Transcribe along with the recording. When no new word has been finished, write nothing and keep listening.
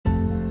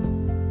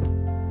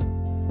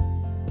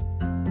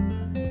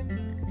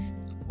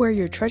Where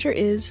your treasure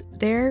is,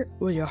 there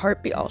will your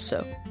heart be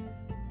also.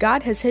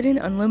 God has hidden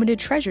unlimited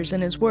treasures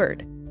in His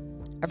Word.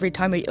 Every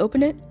time we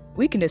open it,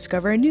 we can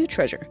discover a new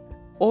treasure,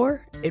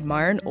 or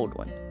admire an old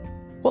one.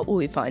 What will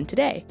we find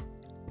today?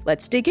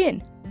 Let's dig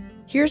in.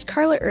 Here's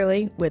Carla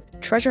Early with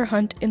Treasure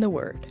Hunt in the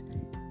Word.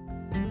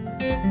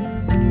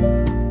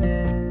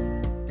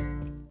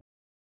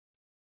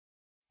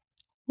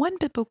 One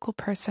biblical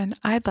person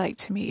I'd like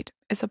to meet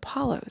is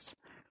Apollos.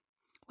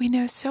 We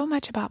know so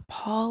much about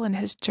Paul and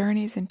his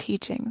journeys and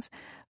teachings,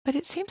 but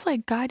it seems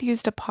like God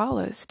used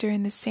Apollos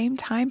during the same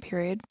time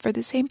period for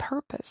the same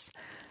purpose,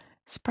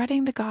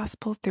 spreading the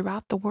gospel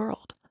throughout the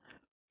world.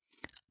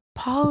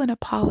 Paul and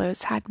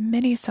Apollos had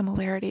many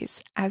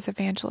similarities as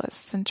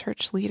evangelists and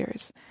church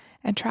leaders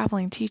and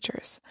traveling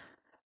teachers.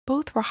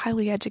 Both were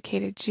highly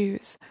educated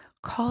Jews,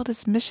 called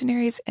as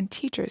missionaries and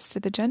teachers to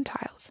the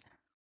Gentiles.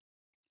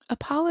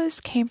 Apollos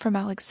came from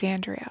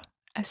Alexandria,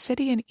 a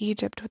city in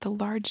Egypt with a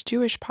large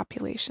Jewish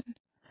population.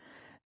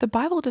 The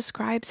Bible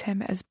describes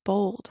him as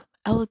bold,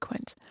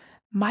 eloquent,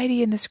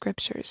 mighty in the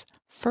scriptures,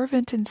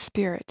 fervent in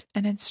spirit,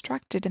 and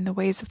instructed in the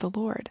ways of the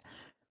Lord.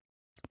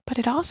 But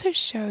it also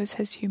shows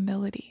his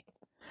humility.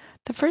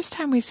 The first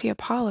time we see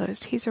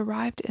Apollos, he's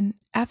arrived in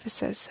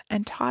Ephesus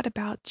and taught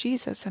about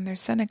Jesus in their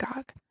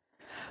synagogue.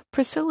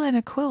 Priscilla and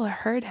Aquila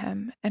heard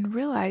him and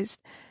realized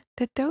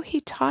that though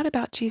he taught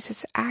about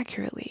Jesus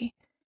accurately,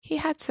 he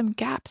had some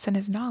gaps in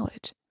his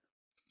knowledge.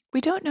 We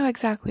don't know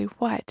exactly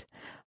what,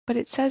 but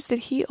it says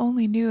that he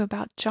only knew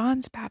about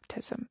John's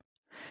baptism.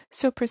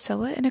 So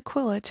Priscilla and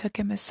Aquila took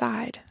him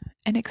aside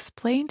and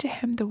explained to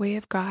him the way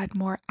of God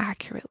more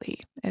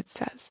accurately, it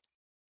says.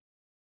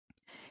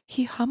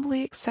 He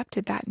humbly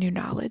accepted that new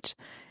knowledge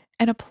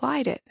and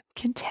applied it,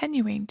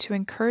 continuing to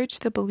encourage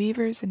the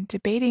believers and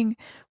debating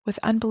with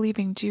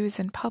unbelieving Jews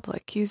in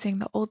public using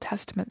the Old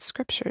Testament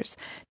scriptures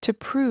to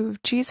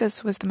prove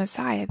Jesus was the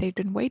Messiah they'd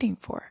been waiting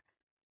for.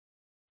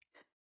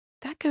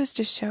 That goes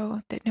to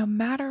show that no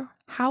matter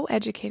how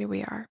educated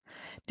we are,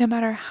 no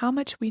matter how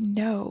much we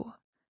know,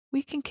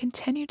 we can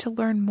continue to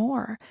learn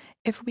more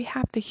if we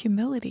have the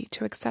humility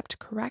to accept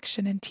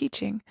correction and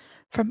teaching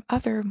from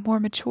other, more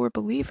mature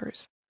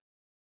believers.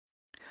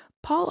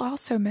 Paul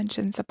also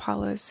mentions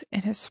Apollos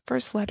in his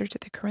first letter to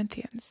the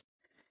Corinthians.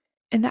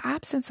 In the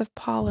absence of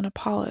Paul and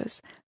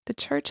Apollos, the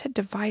church had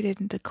divided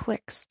into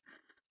cliques,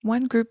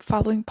 one group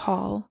following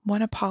Paul,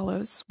 one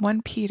Apollos,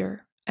 one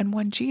Peter, and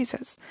one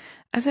Jesus,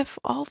 as if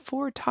all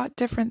four taught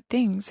different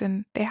things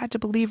and they had to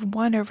believe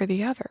one over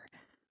the other.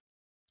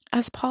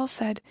 As Paul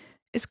said,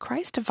 "Is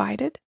Christ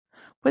divided?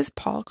 Was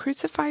Paul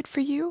crucified for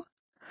you?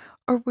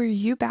 Or were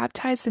you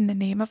baptized in the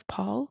name of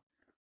Paul?"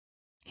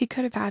 He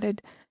could have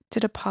added,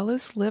 "Did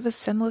Apollos live a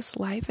sinless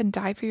life and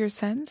die for your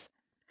sins?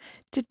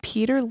 Did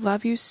Peter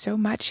love you so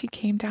much he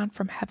came down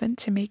from heaven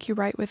to make you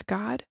right with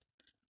God?"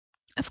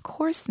 Of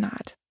course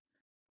not.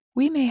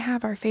 We may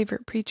have our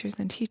favorite preachers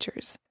and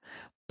teachers,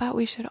 but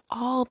we should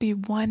all be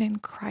one in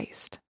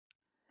Christ.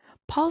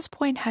 Paul's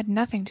point had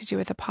nothing to do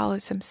with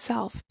Apollos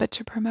himself, but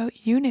to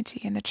promote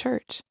unity in the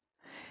church.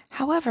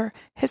 However,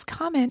 his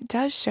comment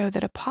does show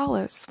that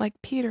Apollos,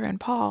 like Peter and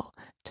Paul,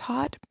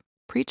 taught,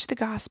 preached the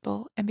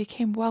gospel, and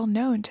became well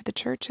known to the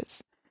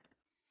churches.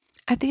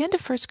 At the end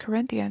of 1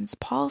 Corinthians,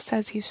 Paul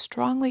says he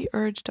strongly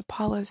urged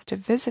Apollos to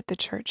visit the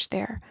church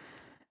there,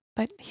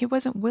 but he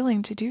wasn't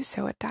willing to do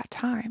so at that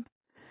time.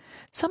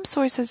 Some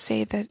sources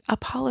say that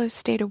Apollos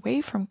stayed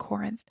away from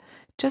Corinth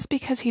just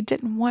because he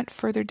didn't want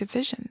further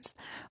divisions,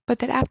 but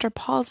that after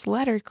Paul's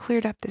letter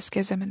cleared up the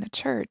schism in the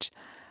church,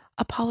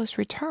 Apollos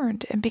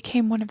returned and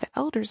became one of the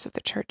elders of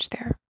the church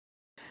there.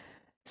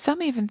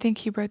 Some even think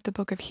he wrote the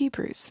book of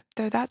Hebrews,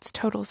 though that's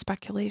total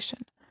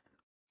speculation.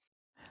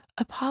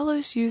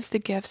 Apollos used the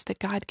gifts that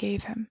God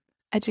gave him,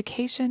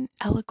 education,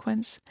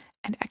 eloquence,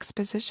 and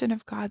exposition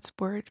of God's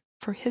word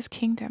for his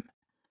kingdom.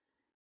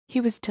 He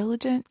was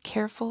diligent,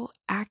 careful,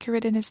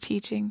 accurate in his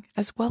teaching,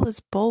 as well as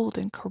bold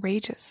and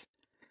courageous.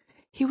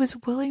 He was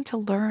willing to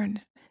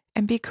learn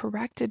and be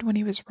corrected when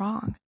he was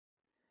wrong.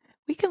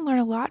 We can learn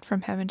a lot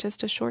from him in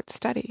just a short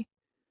study.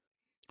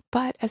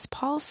 But as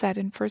Paul said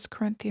in 1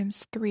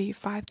 Corinthians 3,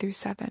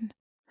 5-7,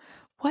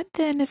 "What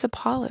then is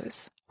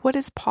Apollos? What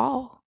is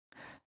Paul?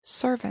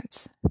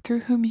 Servants,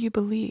 through whom you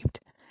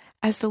believed,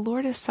 as the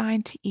Lord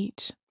assigned to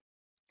each.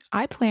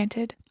 I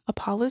planted,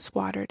 Apollos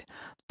watered,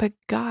 but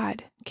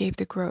God gave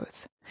the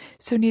growth.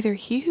 So neither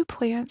he who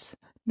plants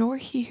nor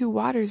he who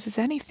waters is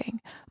anything,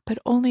 but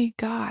only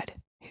God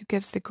who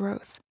gives the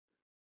growth."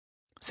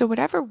 So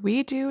whatever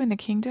we do in the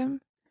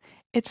kingdom,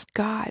 it's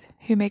God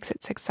who makes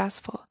it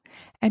successful,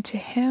 and to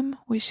him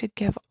we should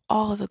give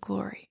all the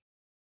glory.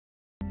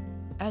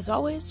 As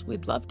always,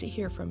 we'd love to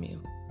hear from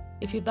you.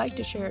 If you'd like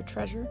to share a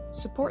treasure,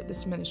 support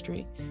this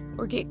ministry,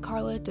 or get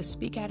Carla to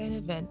speak at an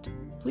event,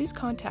 please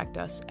contact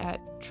us at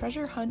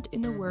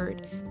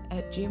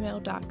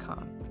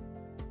treasurehuntintheword@gmail.com.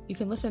 You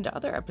can listen to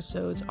other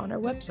episodes on our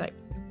website,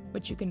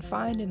 which you can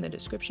find in the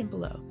description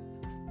below.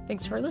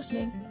 Thanks for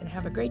listening, and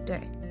have a great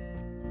day.